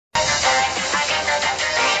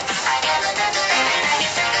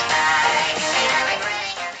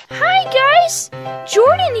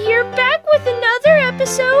Jordan here, back with another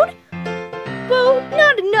episode. Well,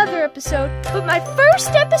 not another episode, but my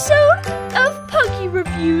first episode of Puggy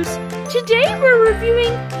Reviews. Today we're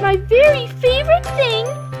reviewing my very favorite thing,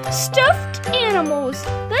 stuffed animals.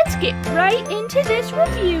 Let's get right into this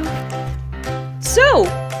review. So,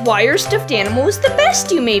 why are stuffed animals the best,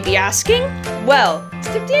 you may be asking? Well,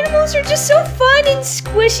 stuffed animals are just so fun and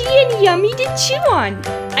squishy and yummy to chew on.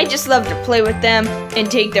 I just love to play with them and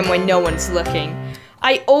take them when no one's looking.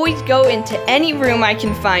 I always go into any room I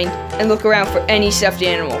can find and look around for any stuffed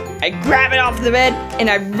animal. I grab it off the bed and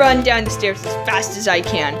I run down the stairs as fast as I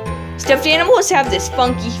can. Stuffed animals have this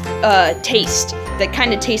funky taste that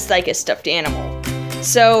kind of tastes like a stuffed animal.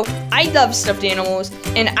 So, I love stuffed animals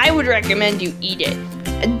and I would recommend you eat it.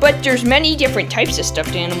 But there's many different types of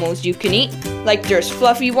stuffed animals you can eat. Like there's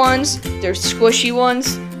fluffy ones, there's squishy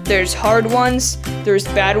ones, there's hard ones, there's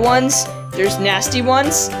bad ones, there's nasty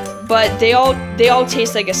ones. But they all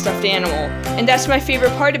taste like a stuffed animal. And that's my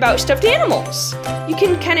favorite part about stuffed animals. You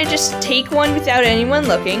can kind of just take one without anyone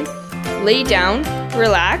looking, lay down,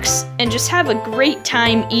 relax, and just have a great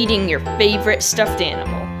time eating your favorite stuffed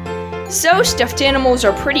animal. So stuffed animals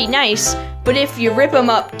are pretty nice, but if you rip them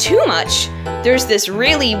up too much, there's this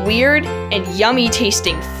really weird and yummy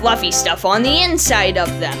tasting fluffy stuff on the inside of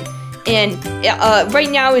them. And right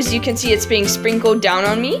now, as you can see, it's being sprinkled down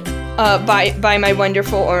on me by my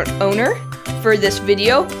wonderful owner for this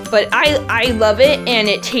video. But I love it and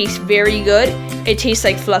it tastes very good. It tastes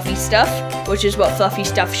like fluffy stuff, which is what fluffy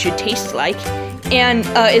stuff should taste like. And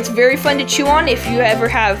it's very fun to chew on. If you ever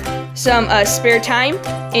have some spare time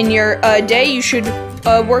in your day, you should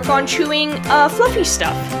work on chewing fluffy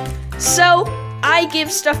stuff. So I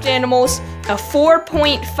give stuffed animals a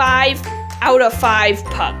 4.5 out of 5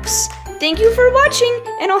 pugs. Thank you for watching,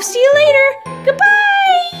 and I'll see you later.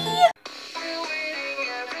 Goodbye!